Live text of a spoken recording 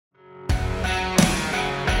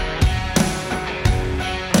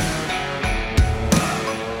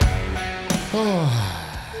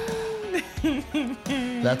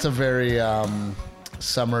That's a very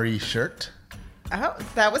summery shirt. Oh,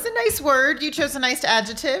 that was a nice word. You chose a nice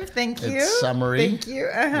adjective. Thank you. It's summery. Thank you.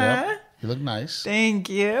 Yep. You look nice. Thank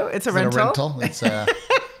you. It's a Is it rental. a rental?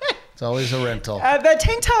 It's always a rental. That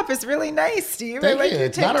tank top is really nice, Steve. Thank I like you. your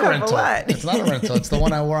It's tank not a top rental. a lot. It's not a rental. It's the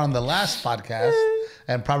one I wore on the last podcast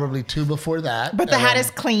and probably 2 before that. But the hat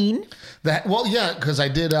is clean. Well, yeah, because I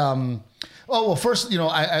did. First,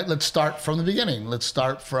 let's start from the beginning. Let's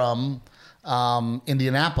start from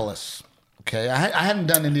Indianapolis. Okay, I hadn't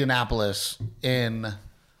done Indianapolis in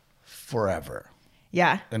forever.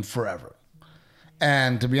 Yeah.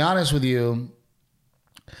 And to be honest with you,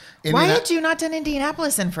 why had you not done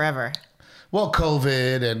Indianapolis in forever? Well,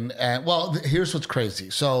 COVID and here's what's crazy.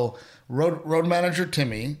 So road manager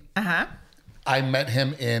Timmy, I met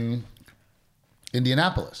him in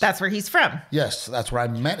Indianapolis. That's where he's from. Yes, that's where I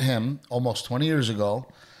met him almost 20 years ago.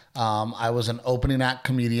 I was an opening act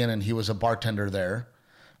comedian and he was a bartender there.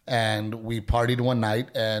 And we partied one night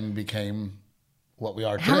and became what we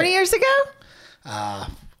are today. How many years ago?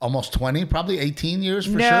 Almost 20, probably 18 years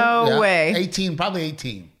for sure. No way. 18, probably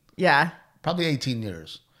 18. Yeah. Probably 18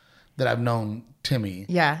 years that I've known Timmy.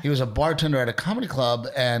 Yeah. He was a bartender at a comedy club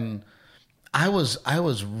and I was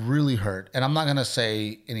really hurt. And I'm not going to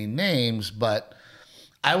say any names, but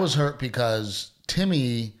I was hurt because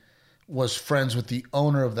Timmy was friends with the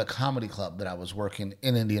owner of the comedy club that I was working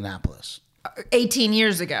in Indianapolis. 18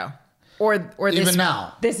 years ago. Or this, even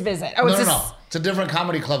now. This visit. No. It's a different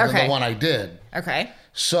comedy club than the one I did. Okay.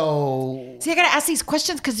 So... See, I got to ask these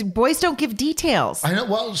questions because boys don't give details. I know.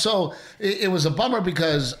 Well, so it was a bummer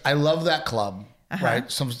because I love that club,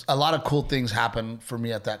 right? A lot of cool things happened for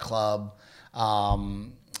me at that club.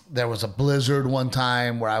 There was a blizzard one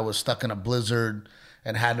time where I was stuck in a blizzard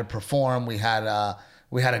and had to perform. We had a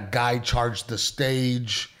guy charge the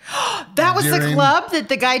stage. That was the club that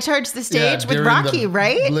the guy charged the stage with Rocky,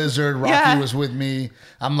 right? Blizzard. Rocky was with me.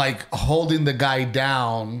 I'm like holding the guy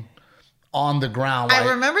down on the ground. I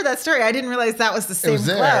remember that story. I didn't realize that was the same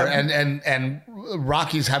club. And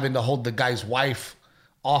Rocky's having to hold the guy's wife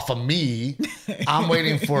off of me. I'm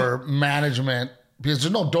waiting for management because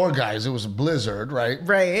there's no door guys. It was a blizzard, right?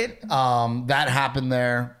 Right. That happened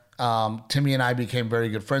there. Timmy and I became very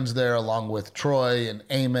good friends there, along with Troy and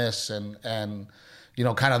Amos and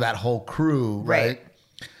kind of that whole crew, right?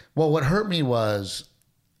 Well, what hurt me was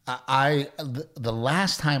the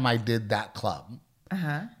last time I did that club,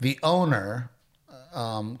 the owner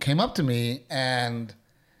came up to me and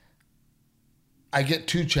I get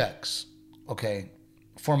 2 checks, okay,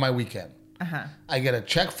 for my weekend. I get a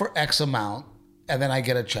check for X amount and then I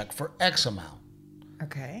get a check for X amount.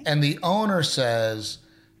 Okay. And the owner says,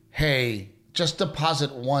 hey, just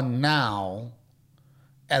deposit one now,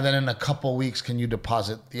 and then in a couple weeks, can you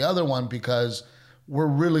deposit the other one because we're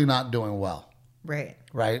really not doing well. Right.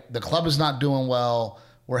 Right? The club is not doing well.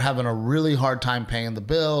 We're having a really hard time paying the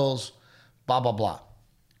bills, blah, blah, blah.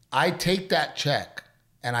 I take that check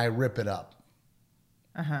and I rip it up.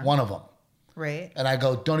 One of them. Right. And I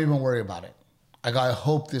go, don't even worry about it. I go, I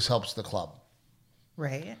hope this helps the club.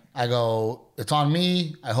 Right. I go, it's on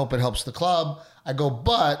me. I hope it helps the club. I go,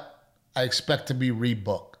 but I expect to be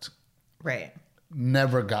rebooked. Right.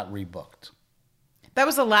 Never got rebooked. That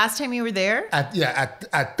was the last time you were there? At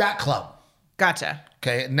that club. Gotcha.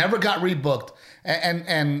 Okay. Never got rebooked.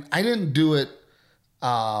 And I didn't do it,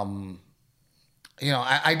 I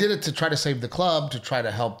did it to try to save the club, to try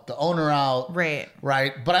to help the owner out. Right.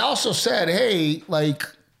 Right. But I also said, hey,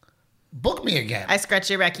 book me again. I scratch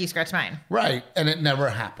your back, you scratch mine. Right. And it never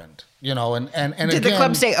happened. And did the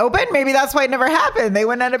club stay open? Maybe that's why it never happened. They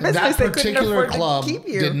went out of business. That particular club to keep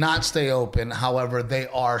you. did not stay open. However, they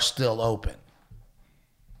are still open.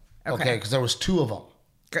 Okay. Because there was 2 of them.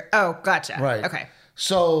 Oh, gotcha. Right. Okay.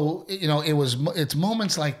 So, it's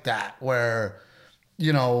moments like that where,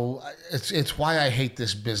 it's why I hate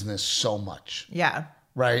this business so much. Yeah.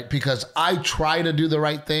 Right. Because I try to do the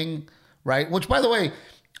right thing. Right. Which, by the way,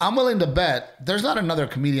 I'm willing to bet there's not another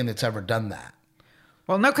comedian that's ever done that.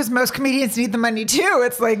 Well, no, because most comedians need the money too.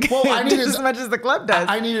 It's like I need as much as the club does.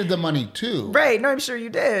 I needed the money too. Right. No, I'm sure you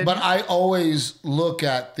did. But I always look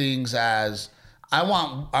at things as I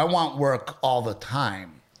want work all the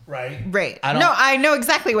time. Right. Right. I know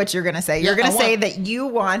exactly what you're going to say. You're going to say that you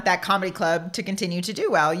want that comedy club to continue to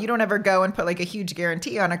do well. You don't ever go and put a huge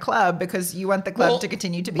guarantee on a club because you want the club to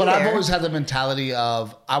continue to be there. But I've always had the mentality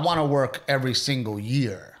of I want to work every single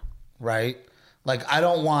year. Right. I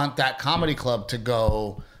don't want that comedy club to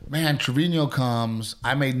go, man, Trevino comes,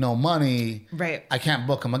 I made no money. Right. I can't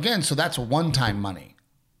book him again. So that's one-time money.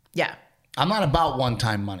 Yeah. I'm not about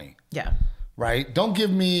one-time money. Yeah. Right? Don't give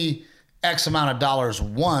me X amount of dollars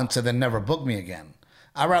once and then never book me again.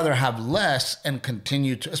 I'd rather have less and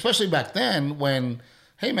continue to, especially back then when,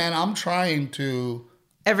 hey man, I'm trying to.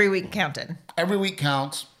 Every week counted. Every week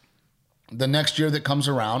counts. The next year that comes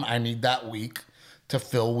around, I need that week to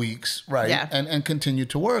fill weeks, right? Yeah. And continue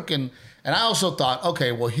to work. And I also thought,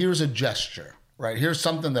 okay, well, here's a gesture, right? Here's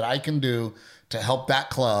something that I can do to help that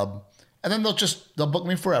club. And then they'll book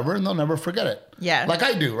me forever and they'll never forget it. Yeah. Like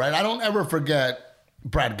I do, right? I don't ever forget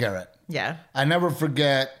Brad Garrett. Yeah. I never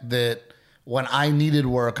forget that when I needed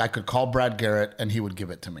work, I could call Brad Garrett and he would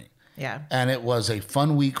give it to me. Yeah. And it was a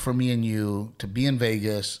fun week for me and you to be in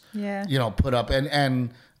Vegas. Yeah. Put up.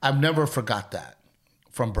 And I've never forgot that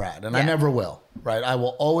from Brad. And I never will, right? I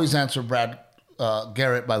will always answer Brad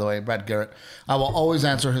Garrett, by the way, Brad Garrett. I will always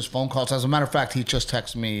answer his phone calls. As a matter of fact, he just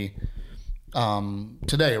texted me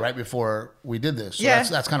today, right before we did this. So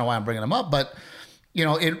that's kind of why I'm bringing him up. But,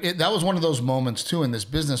 that was one of those moments, too, in this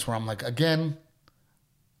business where I'm like, again,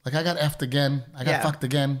 like I got effed again. I got fucked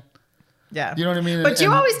again. Yeah. You know what I mean? But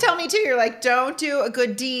you always tell me, too, you're like, don't do a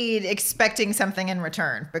good deed expecting something in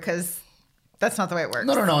return because that's not the way it works.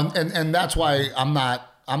 No. And that's why I'm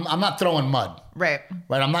not throwing mud. Right.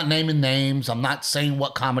 I'm not naming names. I'm not saying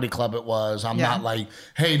what comedy club it was. I'm not like,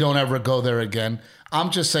 hey, don't ever go there again. I'm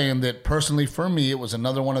just saying that personally for me, it was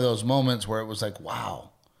another one of those moments where it was like,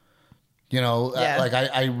 wow. Like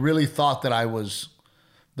I really thought that I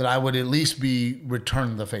would at least be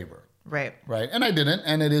returned the favor. Right. Right. And I didn't.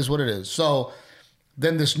 And it is what it is. So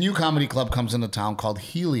then this new comedy club comes into town called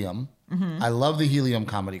Helium. Mm-hmm. I love the Helium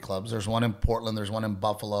comedy clubs. There's one in Portland. There's one in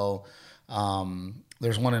Buffalo.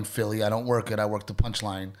 There's one in Philly. I don't work it. I work the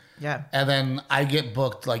Punchline. Yeah. And then I get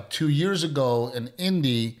booked like 2 years ago in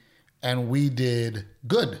Indy, and we did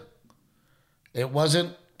good. It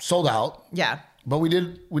wasn't sold out. Yeah. But we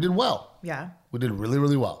did well. Yeah. We did really,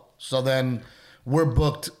 really well. So then we're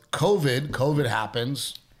booked. COVID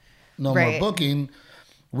happens. No more booking.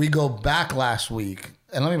 We go back last week.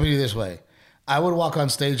 And let me put it this way. I would walk on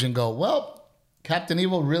stage and go, well, Captain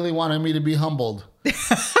Evil really wanted me to be humbled.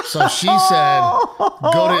 So she said,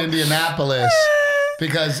 go to Indianapolis.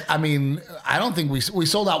 Because, I don't think we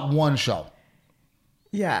sold out one show.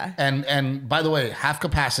 Yeah. And by the way, half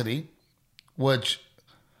capacity, which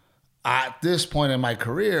at this point in my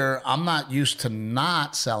career, I'm not used to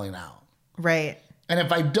not selling out. Right. And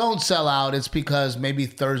if I don't sell out, it's because maybe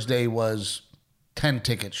Thursday was 10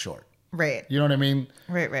 tickets short. Right. You know what I mean?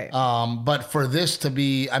 Right. But for this to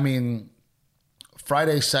be,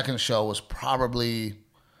 Friday's second show was probably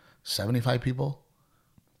 75 people.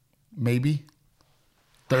 Maybe.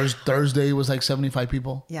 Thursday was like 75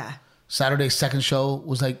 people. Yeah. Saturday's second show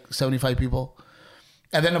was like 75 people.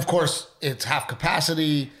 And then, of course, it's half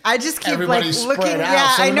capacity. I just keep Everybody's looking. spread out,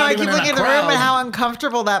 Yeah, so I know. I keep looking at the room crowd. and how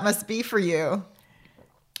uncomfortable that must be for you.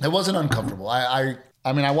 It wasn't uncomfortable. I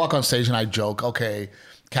walk on stage and I joke, okay,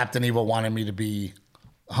 Captain Evil wanted me to be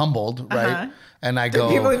humbled, right? Uh-huh. And I go...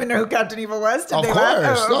 Did people even know who Captain Evil was? Of course.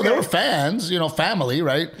 Oh, okay. No, they were fans, family,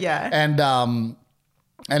 right? Yeah. And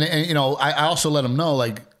I also let them know,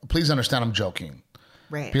 like, please understand I'm joking.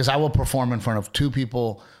 Right. Because I will perform in front of 2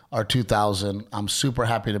 people or 2,000. I'm super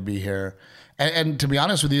happy to be here. And to be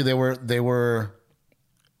honest with you, they were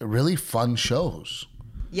really fun shows.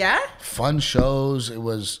 Yeah? Fun shows. It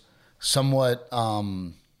was somewhat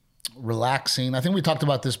relaxing. I think we talked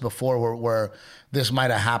about this before where this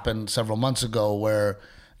might have happened several months ago where,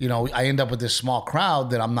 I end up with this small crowd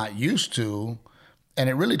that I'm not used to. And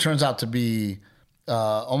it really turns out to be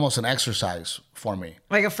almost an exercise for me.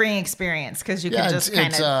 Like a freeing experience because you can just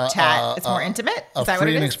kind of chat. It's more intimate? Is that what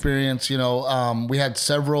it is? A freeing experience. We had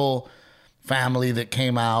several family that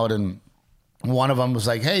came out and one of them was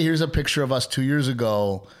like, hey, here's a picture of us 2 years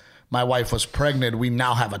ago. My wife was pregnant. We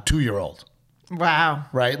now have a 2-year-old. Wow.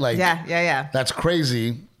 Right? Like, yeah. That's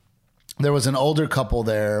crazy. There was an older couple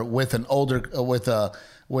there with another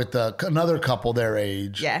couple their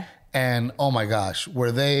age. Yeah. And oh my gosh,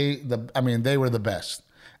 they were the best.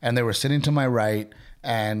 And they were sitting to my right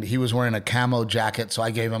and he was wearing a camo jacket. So I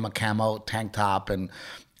gave him a camo tank top. And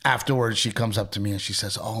afterwards she comes up to me and she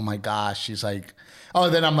says, oh my gosh. She's like, oh,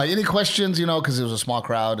 then I'm like, any questions, cause it was a small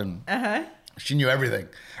crowd and she knew everything.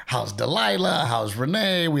 How's Delilah? How's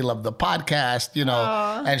Renee? We love the podcast,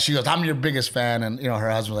 Aww. And she goes, I'm your biggest fan. And, her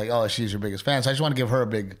husband was like, oh, she's your biggest fan. So I just want to give her a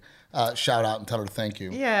big shout out and tell her thank you.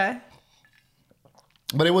 Yeah.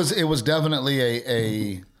 But it was definitely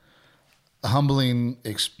a humbling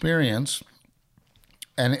experience,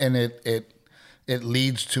 and it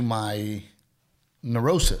leads to my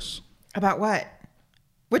neurosis. About what?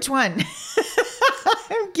 Which one?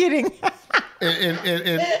 I'm kidding.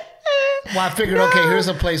 Well, I figured, okay, here's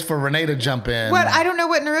a place for Renee to jump in. What? I don't know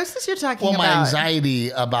what neurosis you're talking about. Well, my anxiety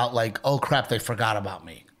about like, oh crap, they forgot about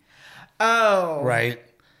me. Oh. Right?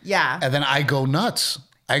 Yeah. And then I go nuts.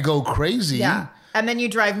 I go crazy. Yeah. And then you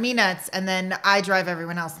drive me nuts, and then I drive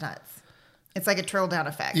everyone else nuts. It's like a trickle down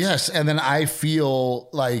effect. Yes. And then I feel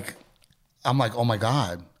like, I'm like, oh my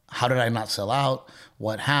God, how did I not sell out?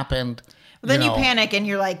 What happened? Well, then you panic and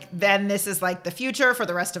you're like, then this is like the future for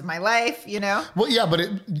the rest of my life, you know? Well, yeah, but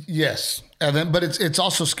yes. And then, but it's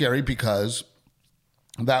also scary because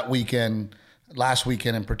that weekend, last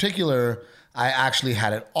weekend in particular, I actually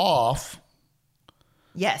had it off.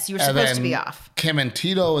 Yes, you were supposed to be off. Kim and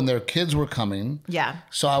Tito and their kids were coming. Yeah.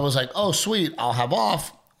 So I was like, oh, sweet, I'll have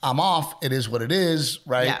off. I'm off. It is what it is,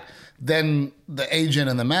 right? Yeah. Then the agent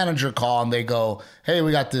and the manager call and they go, hey,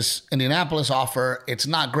 we got this Indianapolis offer. It's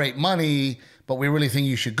not great money, but we really think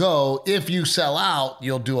you should go. If you sell out,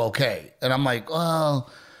 you'll do okay. And I'm like, well,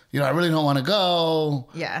 I really don't want to go.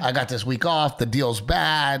 Yeah. I got this week off. The deal's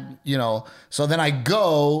bad, So then I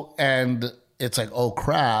go and it's like, oh,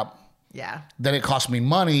 crap. Yeah. Then it cost me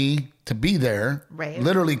money to be there. Right.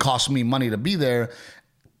 Literally cost me money to be there.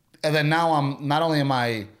 And then now not only am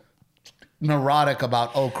I neurotic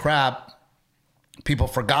about, oh crap, people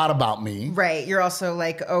forgot about me. Right. You're also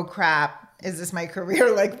like, oh crap, is this my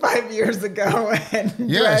career like 5 years ago? And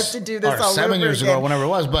yes. do I have to do this or all 7 over years again? ago, whenever it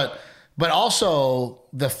was. But also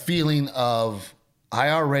the feeling of, I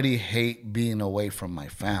already hate being away from my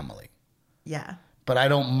family. Yeah. But I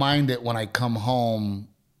don't mind it when I come home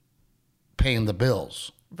paying the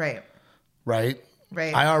bills. Right. Right?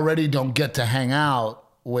 Right. I already don't get to hang out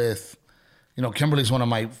with, Kimberly's one of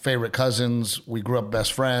my favorite cousins. We grew up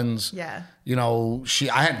best friends. Yeah.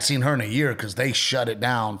 I hadn't seen her in a year because they shut it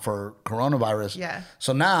down for coronavirus. Yeah.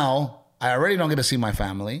 So now I already don't get to see my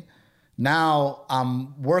family. Now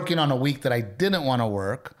I'm working on a week that I didn't want to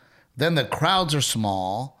work. Then the crowds are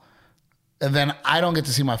small. And then I don't get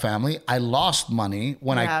to see my family. I lost money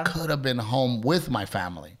when I could have been home with my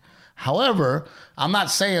family. However, I'm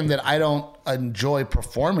not saying that I don't enjoy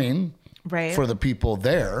performing for the people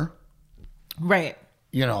there. Right.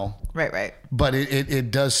 Right. But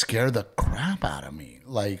it does scare the crap out of me.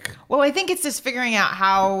 Like, well, I think it's just figuring out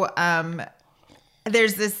how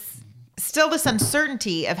there's still this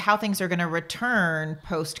uncertainty of how things are going to return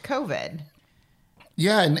post-COVID.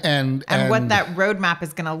 Yeah, and what that roadmap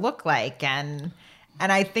is going to look like, and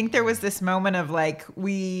I think there was this moment of like,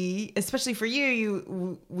 especially for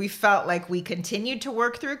we felt like we continued to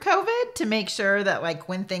work through COVID to make sure that like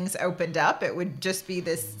when things opened up, it would just be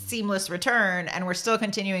this seamless return, and we're still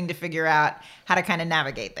continuing to figure out how to kind of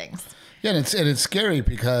navigate things. Yeah, and it's scary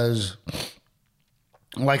because,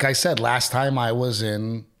 like I said, last time I was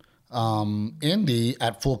in Indy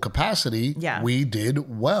at full capacity, we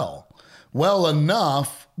did well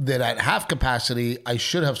enough that at half capacity, I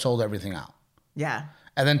should have sold everything out. Yeah.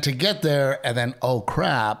 And then to get there and then, oh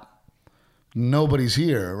crap, nobody's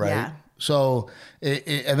here, right? Yeah. So,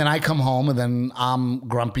 and then I come home and then I'm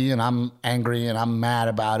grumpy and I'm angry and I'm mad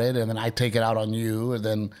about it. And then I take it out on you.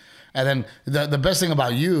 And then the best thing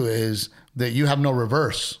about you is that you have no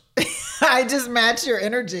reverse. I just match your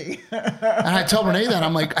energy. And I tell Renee that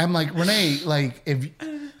I'm like, Renee, like if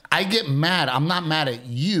I get mad, I'm not mad at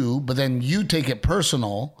you, but then you take it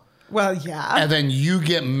personal. Well, yeah. And then you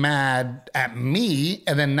get mad at me.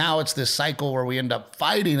 And then now it's this cycle where we end up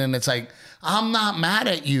fighting. And it's like, I'm not mad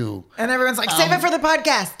at you. And everyone's like, save it for the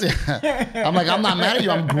podcast. I'm like, I'm not mad at you.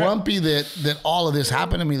 I'm grumpy that all of this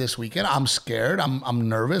happened to me this weekend. I'm scared. I'm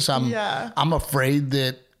nervous. I'm afraid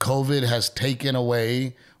that COVID has taken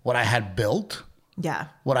away what I had built. Yeah.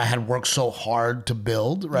 What I had worked so hard to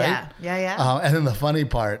build, right? Yeah. And then the funny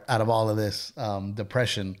part out of all of this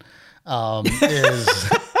depression is...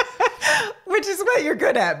 Which is what you're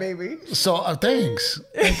good at, baby. So thanks.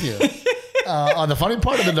 Thank you. On the funny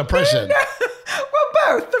part of the depression.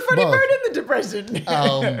 Well, both. The funny part and the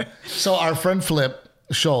depression. So our friend Flip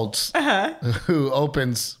Schultz, who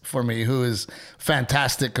opens for me, who is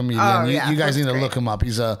fantastic comedian. Oh, you guys need to look him up.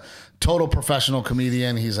 He's a total professional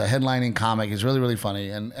comedian. He's a headlining comic. He's really, really funny.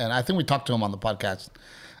 And I think we talked to him on the podcast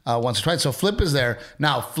once or twice. So Flip is there.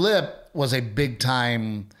 Now, Flip was a big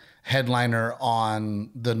time headliner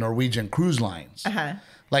on the Norwegian cruise lines.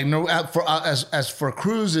 Like as for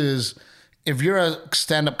cruises, if you're a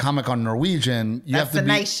stand-up comic on Norwegian, you have to be... That's the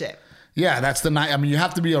nice shit. Yeah, that's the night. I mean, you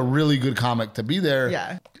have to be a really good comic to be there.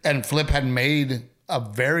 Yeah. And Flip had made a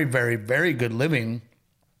very, very, very good living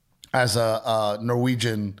as a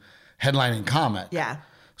Norwegian headlining comic. Yeah.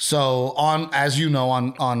 So as you know,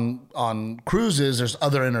 on cruises, there's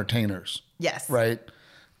other entertainers. Yes. Right.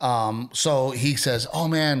 So he says, "Oh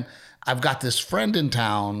man, I've got this friend in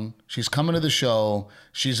town. She's coming to the show.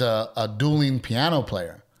 She's a dueling piano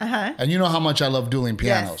player. And you know how much I love dueling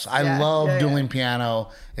pianos. Yes. I love dueling piano.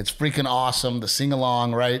 It's freaking awesome. The sing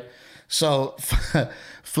along, right? So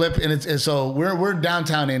Flip, and so we're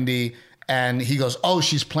downtown Indy, and he goes, "Oh,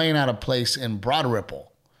 she's playing at a place in Broad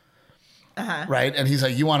Ripple." Right? And he's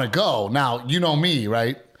like, "You want to go?" Now, you know me,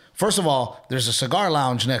 right? First of all, there's a cigar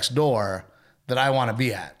lounge next door that I want to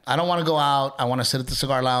be at. I don't want to go out. I want to sit at the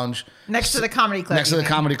cigar lounge. Next to the comedy club. Next to the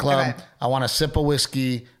comedy club. Okay. I want to sip a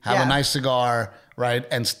whiskey, have a nice cigar, right?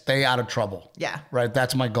 And stay out of trouble. Yeah. Right?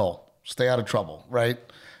 That's my goal. Stay out of trouble, right?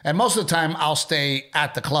 And most of the time, I'll stay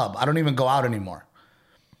at the club. I don't even go out anymore.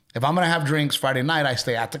 If I'm going to have drinks Friday night, I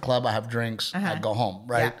stay at the club. I have drinks. I go home,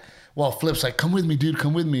 right? Yeah. Well, Flip's like, "Come with me, dude.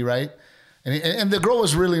 Come with me," right? And the girl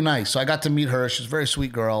was really nice. So I got to meet her. She's a very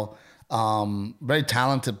sweet girl, very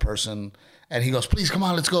talented person. And he goes, "Please, come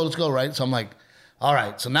on, let's go, right?" So I'm like, all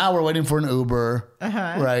right. So now we're waiting for an Uber,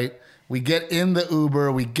 right? We get in the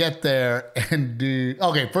Uber, we get there, and dude,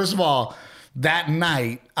 okay, first of all, that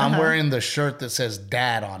night, I'm wearing the shirt that says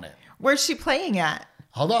Dad on it. Where's she playing at?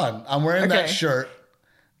 Hold on. I'm wearing that shirt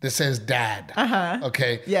that says Dad.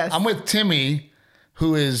 Okay? Yes. I'm with Timmy,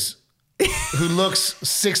 who looks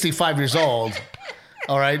 65 years old.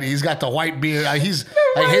 All right? He's got the white beard.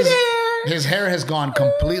 His hair has gone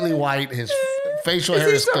completely white. His facial hair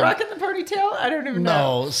is Is he still rocking the ponytail? I don't even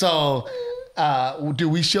know. No. So,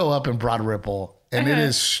 dude, we show up in Broad Ripple, and it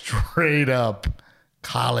is straight up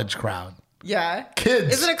college crowd. Yeah.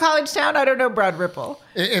 Kids. Is it a college town? I don't know Broad Ripple.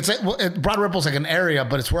 Broad Ripple's like an area,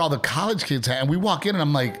 but it's where all the college kids are. And we walk in, and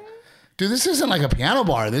I'm like, dude, this isn't like a piano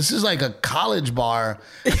bar. This is like a college bar.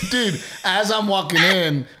 Dude, as I'm walking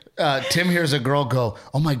in, Tim hears a girl go,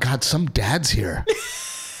 "Oh, my God, some dad's here.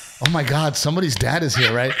 Oh my God, somebody's dad is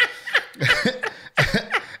here," right?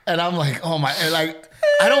 And I'm like, oh my, and like,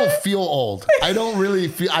 I don't feel old. I don't really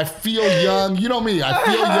feel, I feel young. You know me, I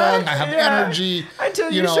feel young. I have energy.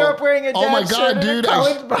 Until you show up wearing a dad shirt in a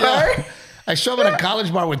college bar. I show up at a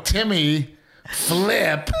college bar with Timmy,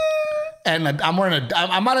 Flip, and I'm wearing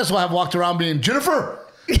I might as well have walked around being, "Jennifer,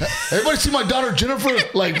 everybody see my daughter Jennifer?"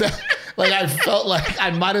 Like that. Like I felt like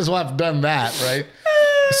I might as well have done that, right?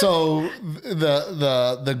 So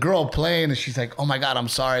the girl playing, and she's like, "Oh my God, I'm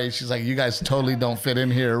sorry." She's like, "You guys totally don't fit in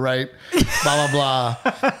here, right?" Blah blah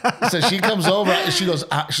blah. So she comes over. She goes,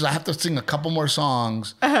 "I have to sing a couple more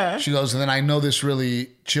songs." She goes, "And then I know this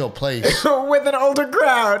really chill place with an older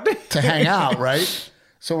crowd to hang out, right?"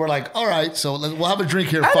 So we're like, "All right, so we'll have a drink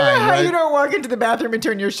here, I fine." don't know how right? you don't walk into the bathroom and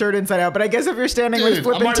turn your shirt inside out, but I guess if you're standing with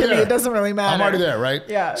Flip and Timmy, it doesn't really matter. I'm already there, right?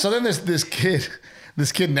 Yeah. So then this kid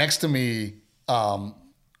next to me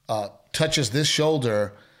touches this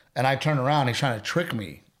shoulder, and I turn around. He's trying to trick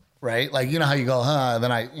me, right? Like, you know how you go, huh? And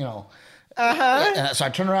then and so I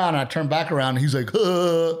turn around and I turn back around, and he's like,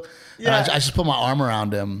 huh. Yeah. And I just put my arm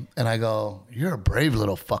around him, and I go, "You're a brave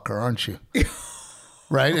little fucker, aren't you?"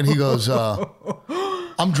 Right? And he goes,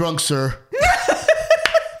 "I'm drunk, sir."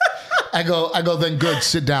 I go, "Then good,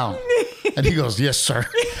 sit down." And he goes, "Yes, sir."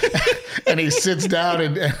 And he sits down,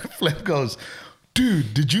 and Flip goes,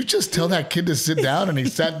 "Dude, did you just tell that kid to sit down?" And he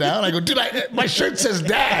sat down. I go, "Dude, my shirt says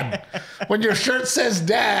Dad." When your shirt says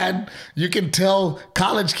Dad, you can tell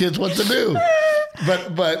college kids what to do.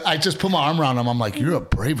 But I just put my arm around him. I'm like, "You're a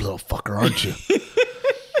brave little fucker, aren't you?"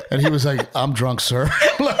 And he was like, "I'm drunk, sir."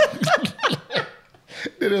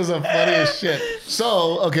 It was the funniest shit.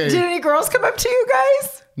 So, okay. Did any girls come up to you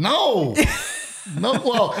guys? No. No.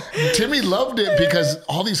 Well, Timmy loved it because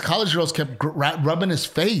all these college girls kept rubbing his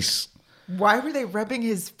face. Why were they rubbing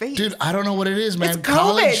his face? Dude, I don't know what it is, man. It's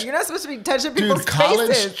COVID. You're not supposed to be touching people's faces.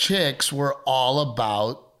 College chicks were all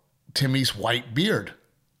about Timmy's white beard.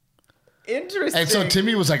 Interesting. And so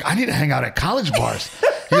Timmy was like, "I need to hang out at college bars."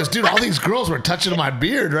 He goes, "Dude, all these girls were touching my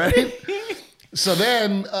beard, right?" So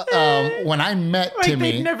then when I met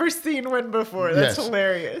Timmy. They'd never seen one before. That's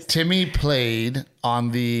hilarious. Timmy played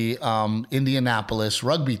on the Indianapolis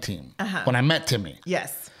rugby team when I met Timmy.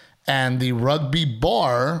 Yes. And the rugby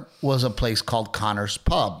bar was a place called Connor's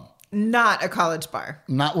Pub. Not a college bar.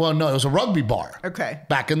 No, it was a rugby bar. Okay.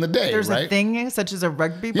 Back in the day, There's right? a thing such as a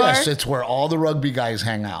rugby bar? Yes, it's where all the rugby guys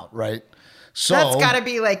hang out, right? So that's got to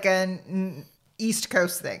be like an East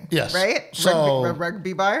Coast thing, yes. Right? So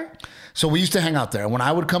rugby bar? So we used to hang out there. When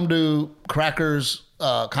I would come to Crackers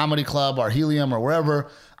Comedy Club or Helium or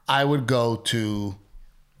wherever, I would go to,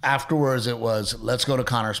 afterwards it was, let's go to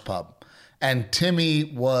Connor's Pub. And Timmy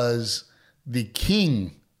was the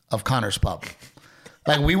king of Connor's Pub.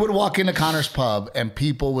 Like, we would walk into Connor's Pub and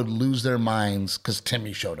people would lose their minds because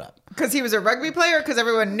Timmy showed up. Because he was a rugby player, because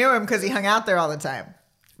everyone knew him because he hung out there all the time?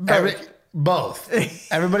 Both.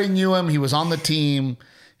 Everybody knew him. He was on the team.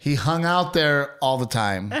 He hung out there all the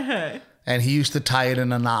time. And he used to tie it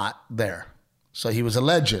in a knot there. So he was a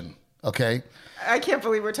legend. Okay. I can't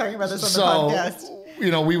believe we're talking about this on the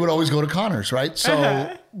podcast. We would always go to Connor's, right?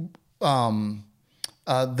 So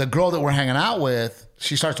the girl that we're hanging out with,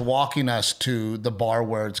 she starts walking us to the bar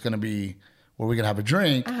where it's going to be, where we can have a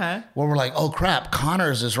drink. Where we're like, oh crap,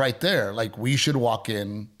 Connor's is right there. Like, we should walk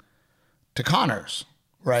in to Connor's,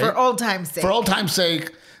 right? For old time's sake. For old time's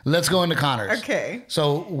sake, let's go into Connor's. Okay.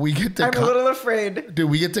 So we get to I'm a little afraid. Dude,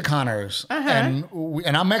 we get to Connor's, and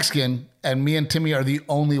I'm Mexican, and me and Timmy are the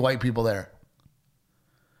only white people there.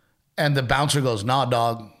 And the bouncer goes, nah,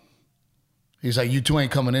 dog. He's like, you two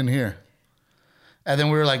ain't coming in here. And then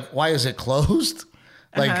we were like, why is it closed?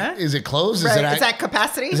 Like, is it closed? Right. Is that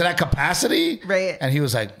capacity? Is it at capacity? Right. And he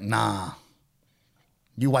was like, nah,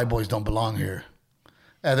 you white boys don't belong here.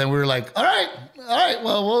 And then we were like, all right,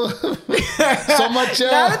 well, so much.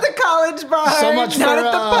 Not at the college bar. So much not for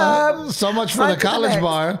at the pub. So much for the college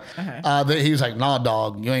bar. That he was like, nah,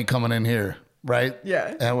 dog, you ain't coming in here, right?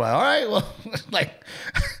 Yeah. And we're like, all right, well,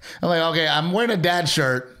 I'm like, okay, I'm wearing a dad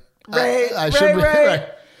shirt. Right. I should be right.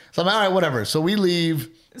 So I'm like, all right, whatever. So we leave.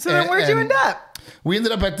 So then where'd you end up? We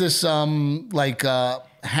ended up at this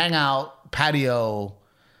hangout patio,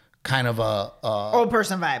 kind of a old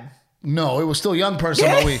person vibe. No, it was still young person,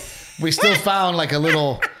 but we still found like a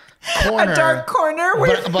little corner. A dark corner.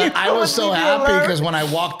 But I was so happy because when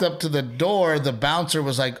I walked up to the door, the bouncer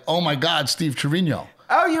was like, oh my God, Steve Trevino.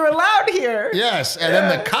 Oh, you're allowed here. Yes. And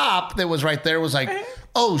then the cop that was right there was like,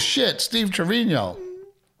 oh shit, Steve Trevino.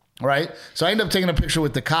 Right? So I ended up taking a picture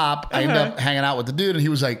with the cop. I ended up hanging out with the dude, and he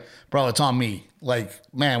was like, bro, it's on me. Like,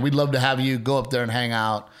 man, we'd love to have you go up there and hang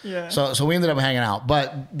out. Yeah. So we ended up hanging out.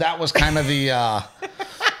 But that was kind of the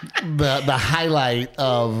highlight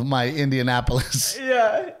of my Indianapolis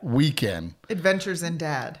weekend. Adventures in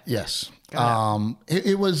Dad. Yes.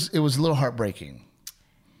 It was a little heartbreaking.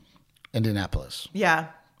 Indianapolis. Yeah.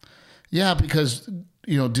 Yeah, because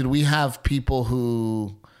did we have people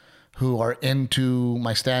who are into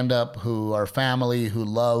my stand-up, who are family, who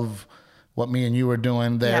love what me and you are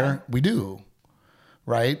doing there? Yeah. We do,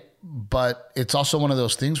 right? But it's also one of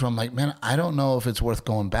those things where I'm like, man, I don't know if it's worth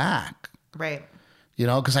going back. Right.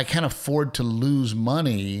 Because I can't afford to lose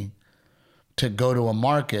money to go to a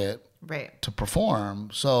market to perform.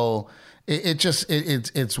 So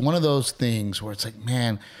it's one of those things where it's like,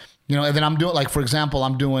 man, and then I'm doing, like, for example,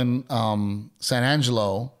 I'm doing San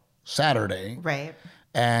Angelo Saturday. Right.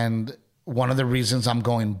 And one of the reasons I'm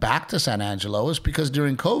going back to San Angelo is because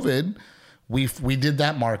during COVID, we did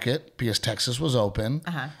that market because Texas was open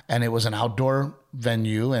and it was an outdoor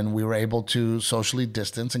venue and we were able to socially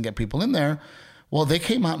distance and get people in there. Well, they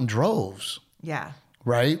came out in droves. Yeah.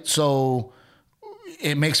 Right. So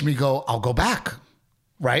it makes me go, I'll go back.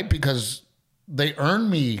 Right. Because they earned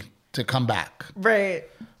me to come back. Right.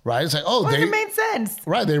 Right. It's like, it made sense.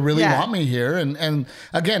 Right. They really want me here. And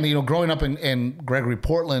again, growing up in Gregory,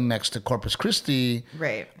 Portland, next to Corpus Christi,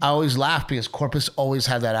 right. I always laugh because Corpus always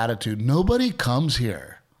had that attitude. Nobody comes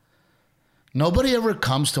here. Nobody ever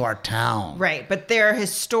comes to our town. Right. But they're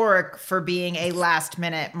historic for being a last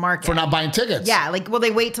minute market. For not buying tickets. Yeah.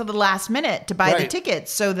 They wait till the last minute to buy the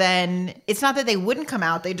tickets. So then it's not that they wouldn't come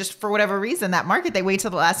out. They just, for whatever reason, that market, they wait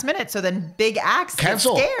till the last minute. So then big acts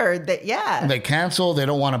cancel. Get scared. They cancel. They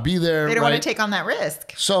don't want to be there. They don't want to take on that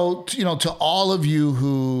risk. So, to all of you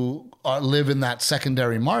who live in that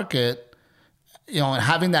secondary market, and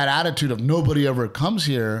having that attitude of nobody ever comes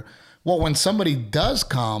here. Well, when somebody does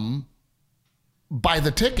come, buy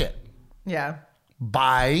the ticket. Yeah.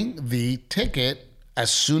 Buy the ticket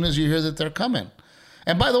as soon as you hear that they're coming.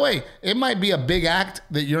 And by the way, it might be a big act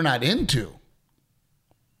that you're not into.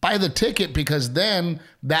 Buy the ticket because then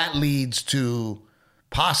that leads to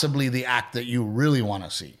possibly the act that you really want to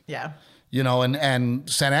see. Yeah. And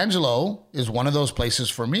San Angelo is one of those places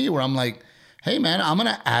for me where I'm like, hey man, I'm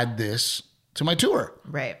going to add this to my tour.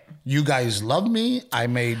 Right. You guys loved me. I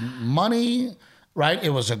made money, right? It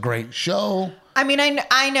was a great show. I mean,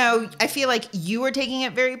 I know, I feel like you were taking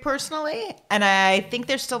it very personally. And I think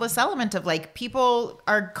there's still this element of people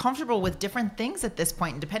are comfortable with different things at this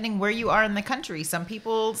point, depending where you are in the country. Some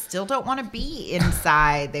people still don't want to be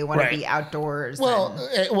inside. They want to be outdoors.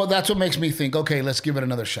 Well, that's what makes me think, okay, let's give it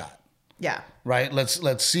another shot. Yeah. Right.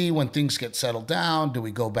 Let's see when things get settled down. Do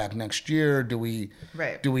we go back next year? Do we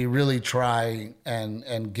really try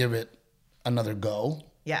and give it another go?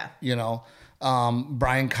 Yeah.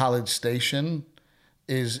 Bryan College Station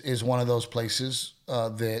is one of those places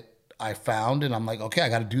that I found, and I'm like, okay, I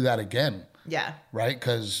got to do that again. Yeah. Right,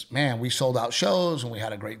 because man, we sold out shows and we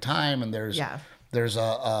had a great time, and there's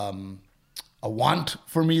a want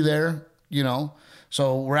for me there, you know.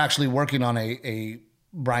 So we're actually working on a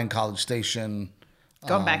Bryan College Station.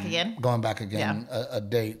 Going back again? Going back again, a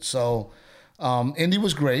date. So Indy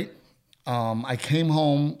was great. I came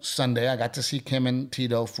home Sunday. I got to see Kim and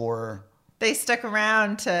Tito for They stuck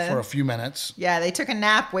around a few minutes. Yeah, they took a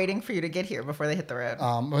nap waiting for you to get here before they hit the road.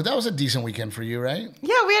 But that was a decent weekend for you, right?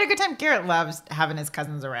 Yeah, we had a good time. Garrett loves having his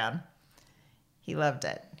cousins around. He loved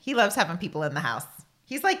it. He loves having people in the house.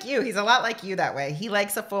 He's like you. He's a lot like you that way. He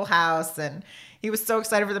likes a full house, and he was so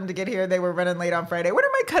excited for them to get here. They were running late on Friday. When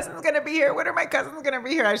are my cousins going to be here? When are my cousins going to be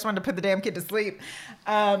here? I just wanted to put the damn kid to sleep.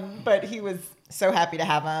 But he was so happy to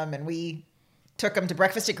have them, and we took him to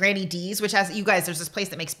breakfast at Granny D's, which has, you guys, there's this place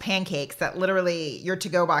that makes pancakes that literally your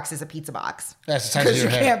to-go box is a pizza box. That's the size of your head.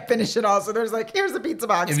 Because you can't finish it all. So there's like, here's a pizza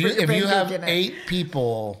box. If you have 8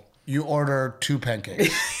 people, you order 2 pancakes.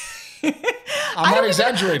 I'm not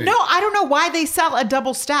exaggerating. No, I don't know why they sell a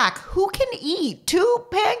double stack. Who can eat 2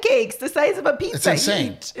 pancakes the size of a pizza? It's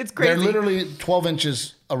insane. It's crazy. They're literally 12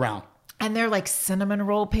 inches around. And they're like cinnamon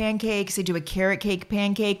roll pancakes. They do a carrot cake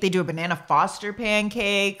pancake. They do a banana Foster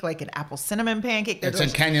pancake, like an apple cinnamon pancake. It's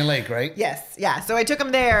in Canyon Lake, right? Yes. Yeah. So I took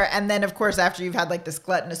them there. And then, of course, after you've had like this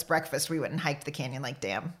gluttonous breakfast, we went and hiked the Canyon Lake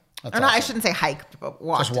Dam. That's or not, awesome. I shouldn't say hiked, but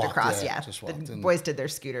walked it across. Yeah. Just walked. The boys did their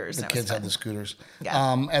scooters. The kids had the scooters.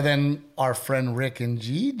 Yeah. And then our friend Rick and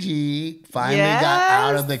Gigi finally got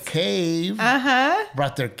out of the cave.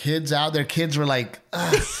 Brought their kids out. Their kids were like,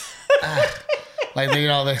 like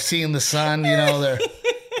they're seeing the sun. You know,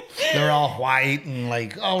 they're all white and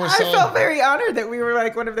like, oh, I felt very honored that we were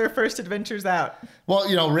like one of their first adventures out. Well,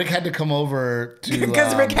 you know, Rick had to come over to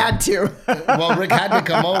because Rick had to. Well, Rick had to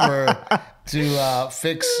come over to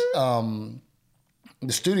fix the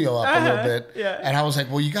studio up a little bit. Yeah. And I was like,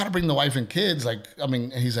 well, you got to bring the wife and kids. Like, I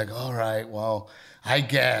mean, and he's like, all right, well, I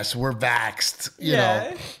guess we're vaxxed, you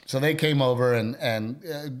know. So they came over and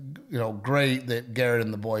you know, great that Garrett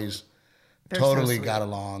and the boys totally got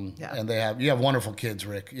along. Yeah. And you have wonderful kids,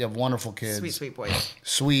 Rick. You have wonderful kids. Sweet, sweet boys.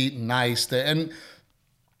 Sweet, nice. And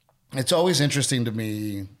it's always interesting to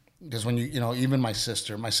me because when you know, even my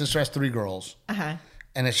sister has 3 girls.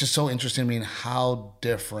 And it's just so interesting to me how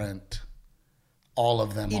different all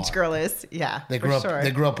of them are. Each girl is, yeah. They grew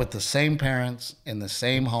up with the same parents in the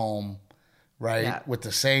same home, right? Yeah. With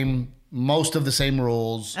most of the same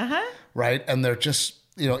rules, right? And they're just,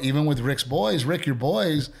 you know, even with Rick, your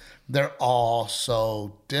boys, they're all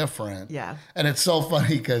so different. Yeah. And it's so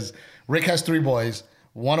funny because Rick has 3 boys.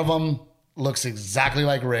 One of them looks exactly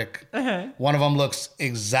like Rick. One of them looks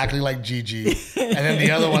exactly like Gigi. And then the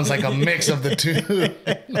other one's like a mix of the 2.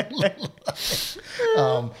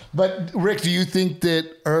 But Rick, do you think that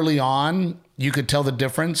early on you could tell the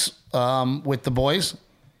difference with the boys?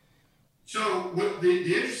 So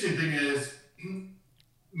the interesting thing is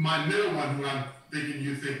my middle one, who I'm thinking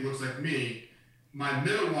you think looks like me, my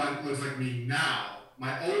middle one looks like me now.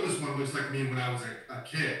 My oldest one looks like me when I was a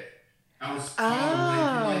kid. I was tall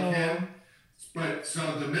and like him. But so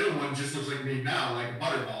the middle one just looks like me now, like a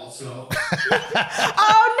butterball. So.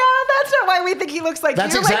 Oh no, that's not why we think he looks like you.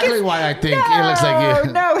 That's exactly why I think he looks like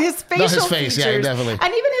you. No, his facial face, features, yeah, definitely,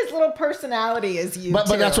 and even his little personality is you. But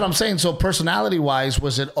that's what I'm saying. So personality wise,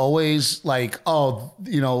 was it always like, oh,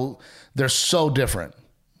 you know, they're so different?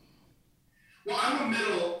 Well, I'm a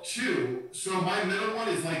middle too, so my middle one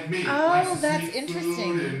is like me. Oh, likes to that's sneak interesting.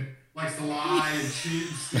 Food and likes to lie and cheat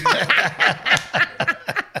and steal.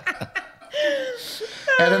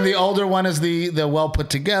 And then the older one is the well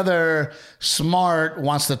put together, smart,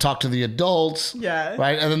 wants to talk to the adults. Yeah.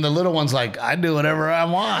 Right. And then the little one's like, I do whatever I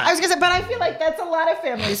want. I was gonna say, but I feel like that's a lot of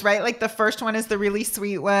families, right? Like the first one is the really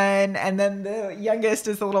sweet one, and then the youngest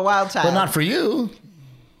is the little wild child. But not for you.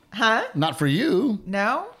 Huh? Not for you.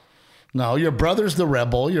 No? No, your brother's the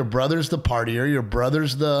rebel. Your brother's the partier. Your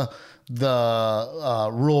brother's the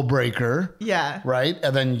rule breaker. Yeah. Right.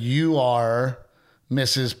 And then you are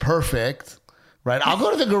Mrs. Perfect. Right. I'll go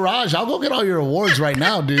to the garage. I'll go get all your awards right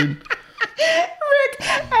now, dude. Rick,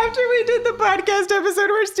 after we did the podcast episode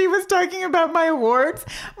where Steve was talking about my awards,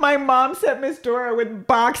 my mom sent Miss Dora with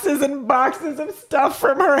boxes and boxes of stuff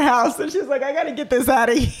from her house. And she's like, I got to get this out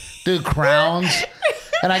of here. Dude, crowns.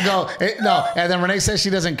 And I go, no. And then Renee says she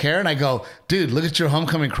doesn't care. And I go, dude, look at your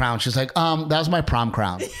homecoming crown. She's like, that was my prom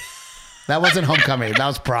crown. That wasn't homecoming. That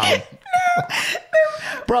was prom. No.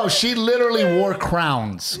 Bro, she literally wore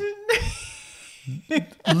crowns.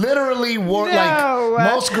 Literally wore, like,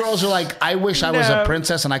 most girls are like, I wish I was a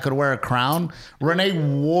princess and I could wear a crown. Renee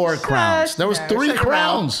wore crowns. There was 3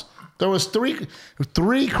 crowns. There was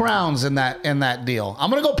three crowns in that deal. I'm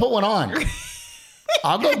gonna go put one on.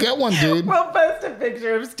 I'll go get one, dude. We'll post a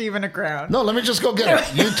picture of Steve in a crown. No, let me just go get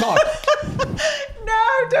it. You talk. No,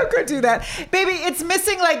 don't go do that. Baby, it's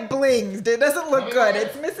missing like blings. It doesn't look good.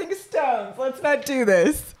 It's missing stones. Let's not do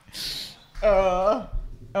this. Oh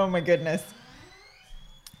my goodness.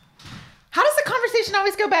 How does the conversation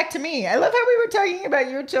always go back to me? I love how we were talking about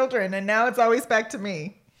your children and now it's always back to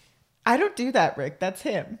me. I don't do that, Rick. That's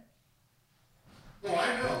him. Oh,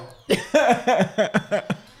 I know.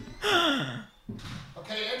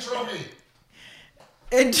 Okay, intro me.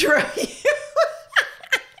 Intro you.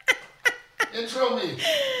 Intro me.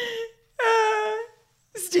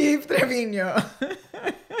 Steve Trevino.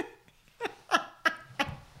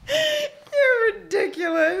 You're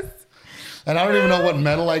ridiculous. And I don't even know what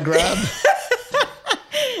medal I grabbed.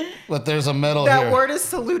 But there's a medal That here. word is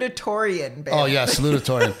salutatorian, baby. Oh, yeah,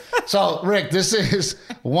 salutatorian. So, Rick, this is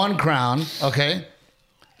one crown, okay?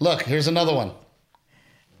 Look, here's another one.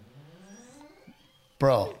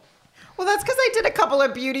 Bro. Well, that's because I did a couple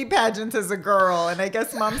of beauty pageants as a girl, and I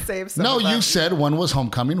guess Mom saved some No, of them. you said one was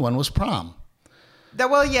homecoming, one was prom.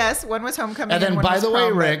 Well, yes, one was homecoming. And then, one by was the way,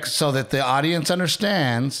 prom, Rick, so that the audience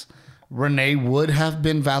understands, Renee would have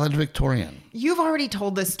been valedictorian. You've already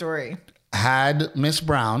told this story. Had Miss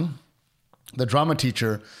Brown, the drama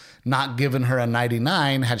teacher, not given her a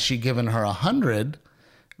 99, had she given her 100,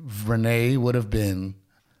 Renee would have been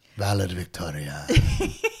valedictorian.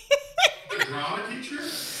 The drama teacher?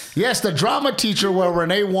 Yes, the drama teacher where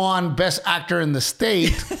Renee won Best Actor in the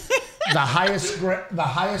state. The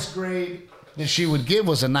highest grade that she would give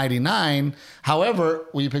was a 99. However,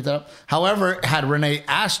 will you pick that up? However, had Renee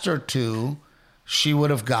asked her to, she would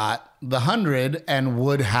have got the 100 and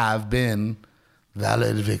would have been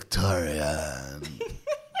valedictorian.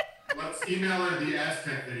 Let's email her the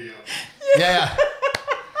Aztec video. Yeah.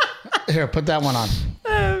 Here, put that one on.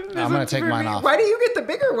 I'm going to take mine off. Why do you get the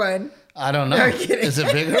bigger one? I don't know. No, I'm kidding. Is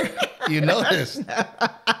it bigger? You know this. All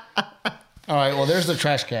right. Well, there's the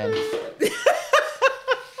trash can.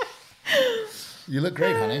 You look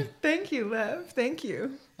great, honey. Thank you, love. Thank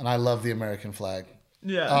you. And I love the American flag.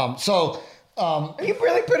 Yeah. Are Are you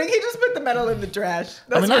really putting? He just put the medal in the trash.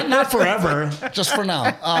 I mean, not forever, just for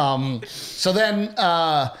now. So then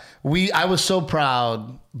I was so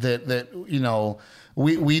proud that you know,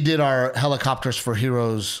 we did our Helicopters for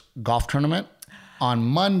Heroes golf tournament on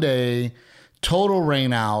Monday. Total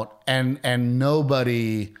rain out, and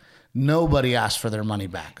nobody asked for their money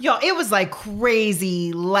back. Y'all, it was like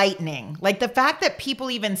crazy lightning. Like the fact that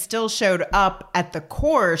people even still showed up at the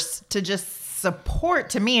course to just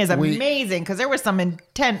support, to me, is amazing because there was some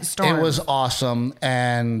intense storms. It was awesome.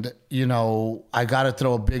 And, you know, I got to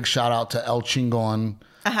throw a big shout out to El Chingon,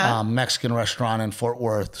 Mexican restaurant in Fort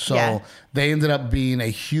Worth. So they ended up being a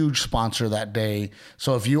huge sponsor that day.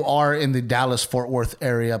 So if you are in the Dallas-Fort Worth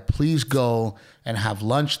area, please go and have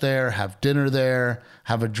lunch there, have dinner there,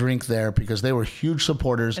 have a drink there, because they were huge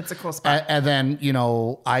supporters. It's a cool spot. And then, you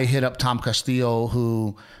know, I hit up Tom Castillo,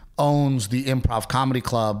 who owns the Improv Comedy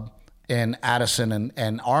Club in Addison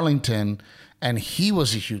and Arlington, and he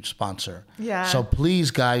was a huge sponsor. Yeah. So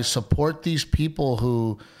please, guys, support these people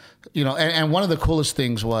who, you know, and one of the coolest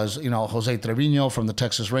things was, you know, Jose Trevino from the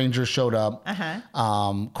Texas Rangers showed up.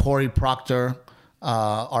 Corey Proctor,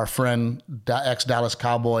 our friend, ex-Dallas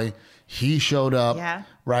Cowboy, he showed up. Yeah.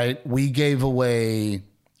 Right. We gave away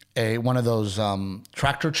one of those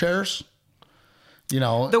tractor chairs, you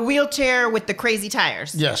know. The wheelchair with the crazy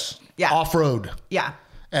tires. Yes. Yeah. Off-road. Yeah.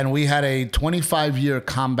 And we had a 25-year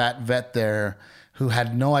combat vet there who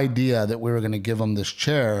had no idea that we were going to give him this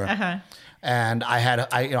chair. And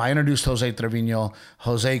I introduced Jose Trevino.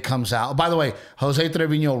 Jose comes out. By the way, Jose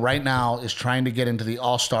Trevino right now is trying to get into the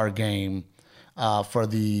All-Star game for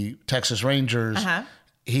the Texas Rangers.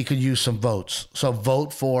 He could use some votes. So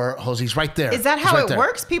vote for Jose. He's right there. Is that how it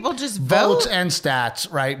works? People just votes vote? and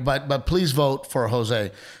stats, right? But please vote for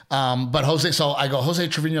Jose. But Jose, so I go, Jose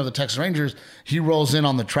Trevino of the Texas Rangers, he rolls in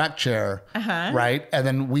on the track chair, right? And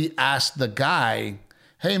then we asked the guy,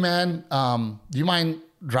 hey man, do you mind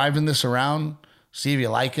driving this around? See if you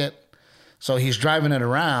like it. So he's driving it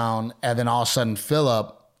around, and then all of a sudden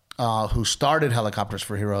Philip, who started Helicopters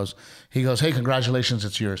for Heroes, he goes, hey, congratulations,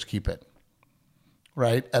 it's yours, keep it.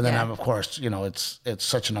 Right? And then of course, you know, it's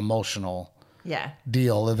such an emotional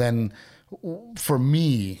deal. And then for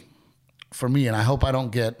me, and I hope I don't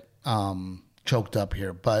get choked up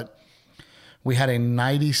here, but we had a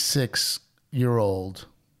 96-year-old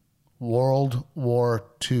World War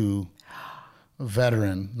II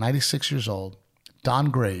veteran, 96 years old, Don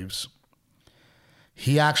Graves.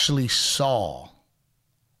 He actually saw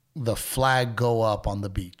the flag go up on the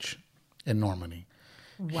beach in Normandy.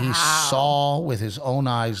 Wow. He saw with his own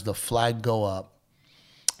eyes the flag go up.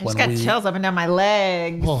 I just got chills up and down my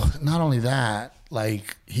legs. Well, not only that,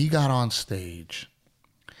 like he got on stage.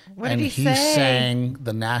 What did he say? And he sang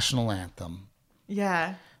the national anthem.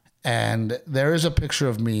 Yeah. And there is a picture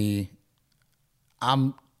of me.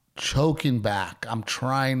 I'm choking back. I'm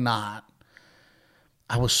trying not.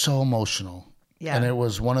 I was so emotional. Yeah. And it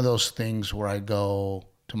was one of those things where I go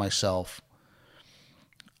to myself,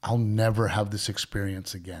 I'll never have this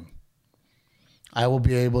experience again. I will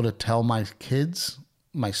be able to tell my kids,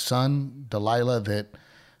 my son, Delilah, that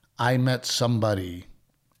I met somebody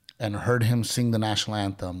and heard him sing the national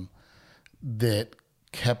anthem that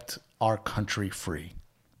kept our country free.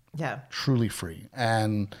 Yeah. Truly free.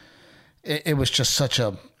 And it was just such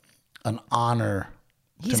an honor.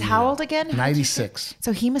 He's how old again? 96.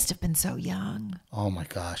 So he must have been so young. Oh my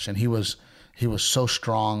gosh. And he was so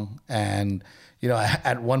strong. And, you know,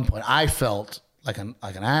 at one point I felt like an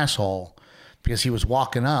asshole because he was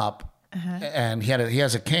walking up and he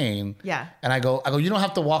has a cane. Yeah. And I go, you don't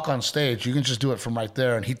have to walk on stage. You can just do it from right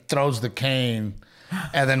there. And he throws the cane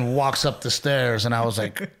and then walks up the stairs. And I was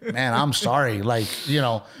like, man, I'm sorry. Like, you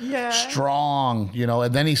know, strong, you know,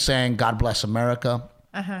 and then he sang God Bless America.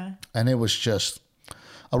 And it was just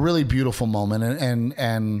a really beautiful moment.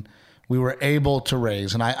 And we were able to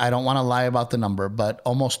raise, and I don't want to lie about the number, but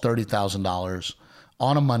almost $30,000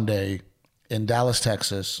 on a Monday in Dallas,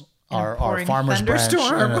 Texas. Our farmer's branch in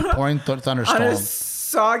a pouring thunderstorm. On a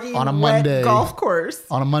soggy, on a wet Monday, golf course.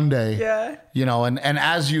 On a Monday. Yeah. You know, and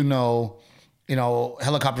as you know,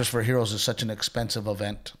 Helicopters for Heroes is such an expensive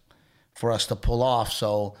event for us to pull off.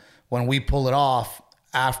 So when we pull it off,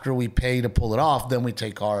 after we pay to pull it off, then we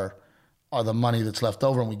take the money that's left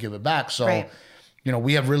over and we give it back. So, right. You know,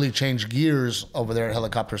 we have really changed gears over there at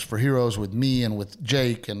Helicopters for Heroes with me and with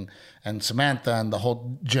Jake and Samantha and the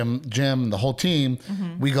whole Jim, the whole team.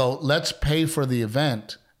 We go, let's pay for the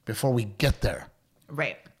event before we get there.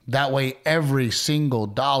 Right. That way, every single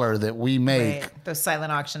dollar that we make, those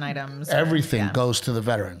silent auction items, everything goes to the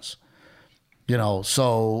veterans. You know,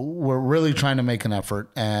 so we're really trying to make an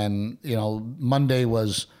effort. And, you know, Monday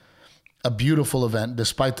was a beautiful event,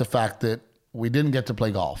 despite the fact that we didn't get to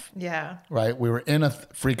play golf. Yeah. Right. We were in a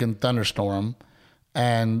freaking thunderstorm.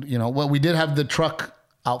 And, you know, well, we did have the truck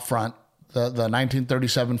out front, the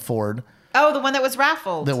 1937 Ford. Oh, the one that was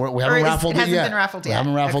raffled. We haven't raffled it yet. It hasn't been raffled yet. We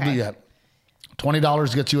haven't raffled it yet.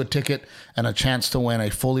 $20 gets you a ticket and a chance to win a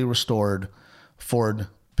fully restored Ford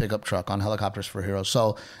pickup truck on Helicopters for Heroes.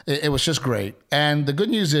 So it was just great. And the good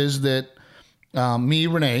news is that me,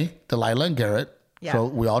 Renee, Delilah, and Garrett, so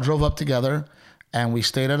we all drove up together and we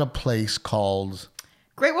stayed at a place called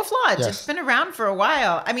Great Wolf Lodge. Yes. It's been around for a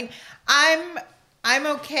while. I mean, I'm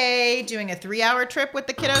okay doing a 3-hour trip with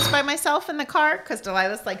the kiddos by myself in the car because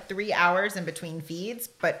Delilah's like 3 hours in between feeds.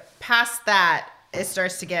 But past that, it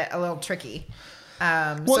starts to get a little tricky.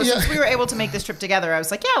 Since we were able to make this trip together, I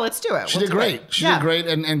was like, yeah, let's do it. She did great. She did great.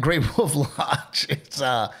 And Great Wolf Lodge, it's,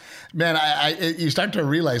 man, you start to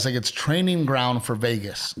realize like it's training ground for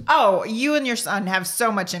Vegas. Oh, you and your son have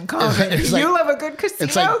so much in common. You love a good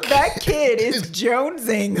casino. Like, that kid is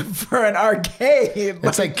jonesing for an arcade.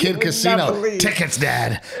 It's like Kid Casino. Tickets,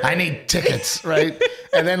 Dad. I need tickets, right?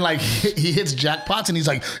 And then like he hits jackpots and he's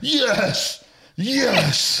like, yes,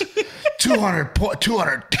 200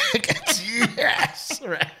 tickets, yes,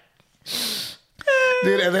 right.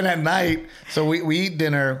 Dude, and then at night, so we eat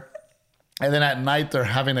dinner. And then at night, they're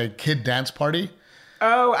having a kid dance party.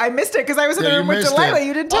 Oh, I missed it because I was in the room with Delilah.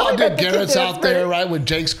 You didn't tell me about the Garrett's out there, right, with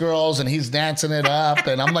Jake's girls, and he's dancing it up.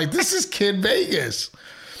 And I'm like, this is Kid Vegas.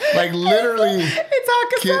 Like, literally.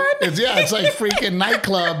 It's Hakkasan. It's like freaking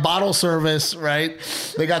nightclub, bottle service, right?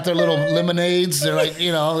 They got their little lemonades. They're like,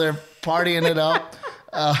 they're partying it up.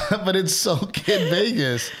 But it's so Kid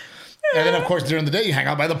Vegas. And then, of course, during the day, you hang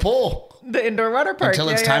out by the pool. The indoor water park. Until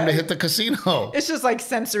it's time to hit the casino. It's just like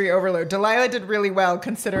sensory overload. Delilah did really well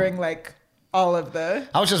considering like all of the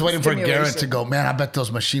I was just waiting for Garrett to go, man, I bet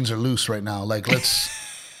those machines are loose right now. Like,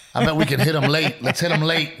 I bet we can hit them late. Let's hit them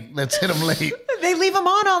late. They leave them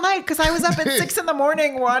on all night because I was up at 6 a.m.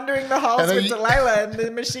 wandering the halls with Delilah and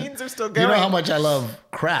the machines are still going. You know how much I love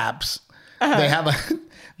craps? They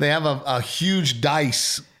have a huge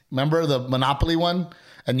dice. Remember the Monopoly one?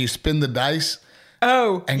 And you spin the dice.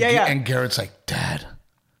 Oh, And Garrett's like, Dad,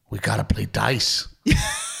 we got to play dice.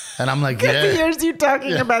 And I'm like, yeah. Good years you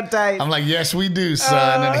talking about dice. I'm like, yes, we do,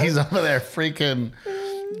 son. And he's over there freaking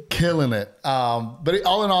killing it. But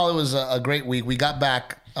all in all, it was a great week. We got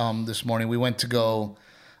back this morning. We went to go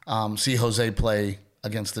see Jose play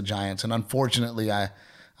against the Giants. And unfortunately,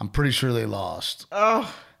 I'm pretty sure they lost.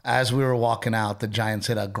 Oh. As we were walking out, the Giants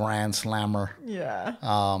hit a grand slammer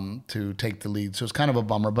to take the lead. So it's kind of a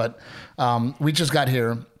bummer. But we just got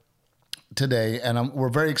here today, and we're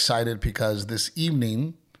very excited because this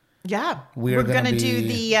evening Yeah. we're going to be, do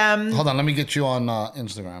the... Hold on, let me get you on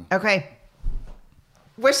Instagram. Okay.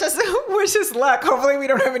 Wish us luck. Hopefully we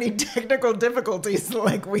don't have any technical difficulties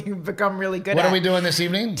like we've become really good What at. are we doing this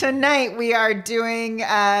evening? Tonight we are doing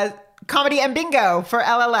comedy and bingo for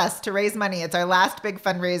LLS to raise money. It's our last big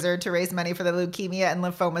fundraiser to raise money for the Leukemia and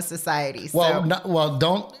Lymphoma Society. So Well,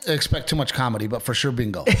 don't expect too much comedy, but for sure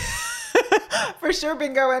bingo. for sure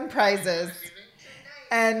bingo and prizes.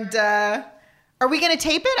 And are we going to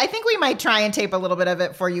tape it? I think we might try and tape a little bit of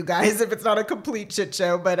it for you guys if it's not a complete shit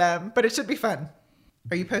show, but it should be fun.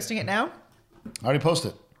 Are you posting it now? I already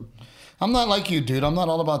posted. I'm not like you, dude. I'm not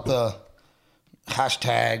all about the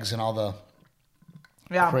hashtags and all the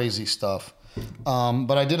crazy stuff.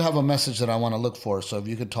 But I did have a message that I want to look for. So if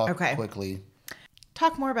you could talk quickly.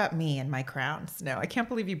 Talk more about me and my crowns. No, I can't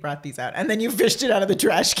believe you brought these out. And then you fished it out of the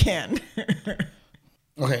trash can.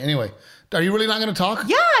 Okay, anyway. Are you really not going to talk?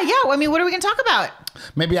 Yeah. I mean, what are we going to talk about?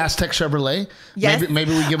 Maybe Aztec Chevrolet? Yes.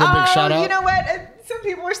 Maybe we give a big shout out. You know what? Some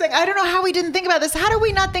people were saying, I don't know how we didn't think about this. How do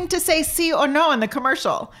we not think to say sí or no in the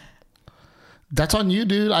commercial? That's on you,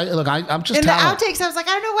 dude. I'm just in talent. the outtakes, I was like,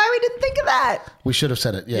 I don't know why we didn't think of that. We should have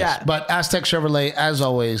said it, yes. Yeah. But Aztec Chevrolet, as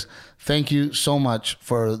always, thank you so much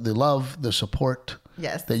for the love, the support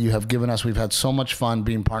that you have given us. We've had so much fun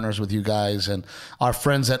being partners with you guys and our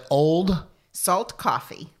friends at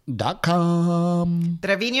oldsaltcoffee.com.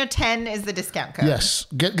 Trevino 10 is the discount code. Yes.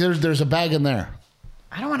 There's a bag in there.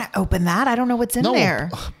 I don't want to open that. I don't know what's in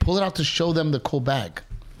there. Pull it out to show them the cool bag.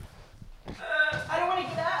 I don't want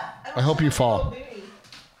to get up. I hope you fall.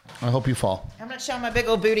 I'm not showing my big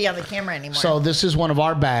old booty on the camera anymore. So this is one of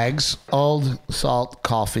our bags. Old Salt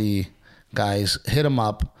Coffee, guys. Hit them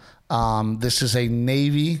up. This is a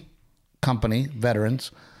Navy company,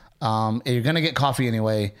 veterans. If you're going to get coffee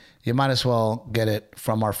anyway, you might as well get it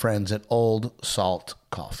from our friends at Old Salt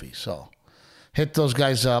Coffee. So hit those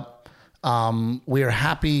guys up. We are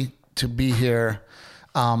happy to be here.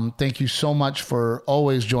 Thank you so much for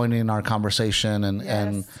always joining our conversation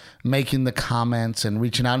and making the comments and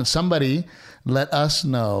reaching out. And somebody let us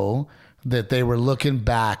know that they were looking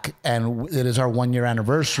back and it is our 1 year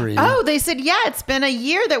anniversary. Oh, they said, yeah, it's been a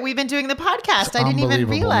year that we've been doing the podcast. I didn't even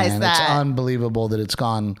realize that. It's unbelievable that it's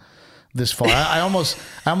gone this far. I almost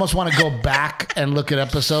want to go back and look at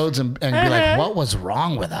episodes and be like, what was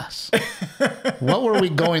wrong with us? What were we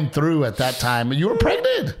going through at that time? You were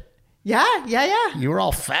pregnant. Yeah. You were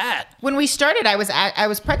all fat. When we started, I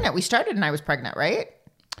was pregnant. We started and I was pregnant, right?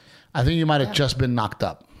 I think you might have just been knocked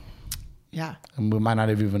up. Yeah. And we might not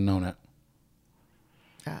have even known it.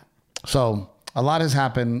 Yeah. So a lot has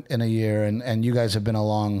happened in a year and you guys have been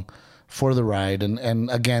along for the ride. And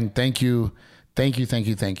again, thank you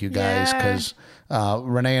guys. Because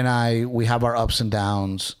Renee and I, we have our ups and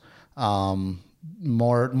downs.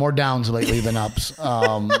 More downs lately than ups.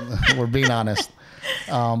 We're being honest.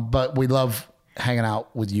 But we love hanging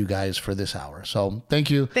out with you guys for this hour. So thank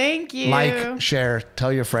you. Thank you. Like, share,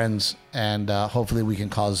 tell your friends, and hopefully we can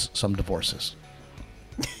cause some divorces.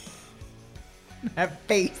 Have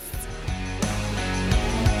faith.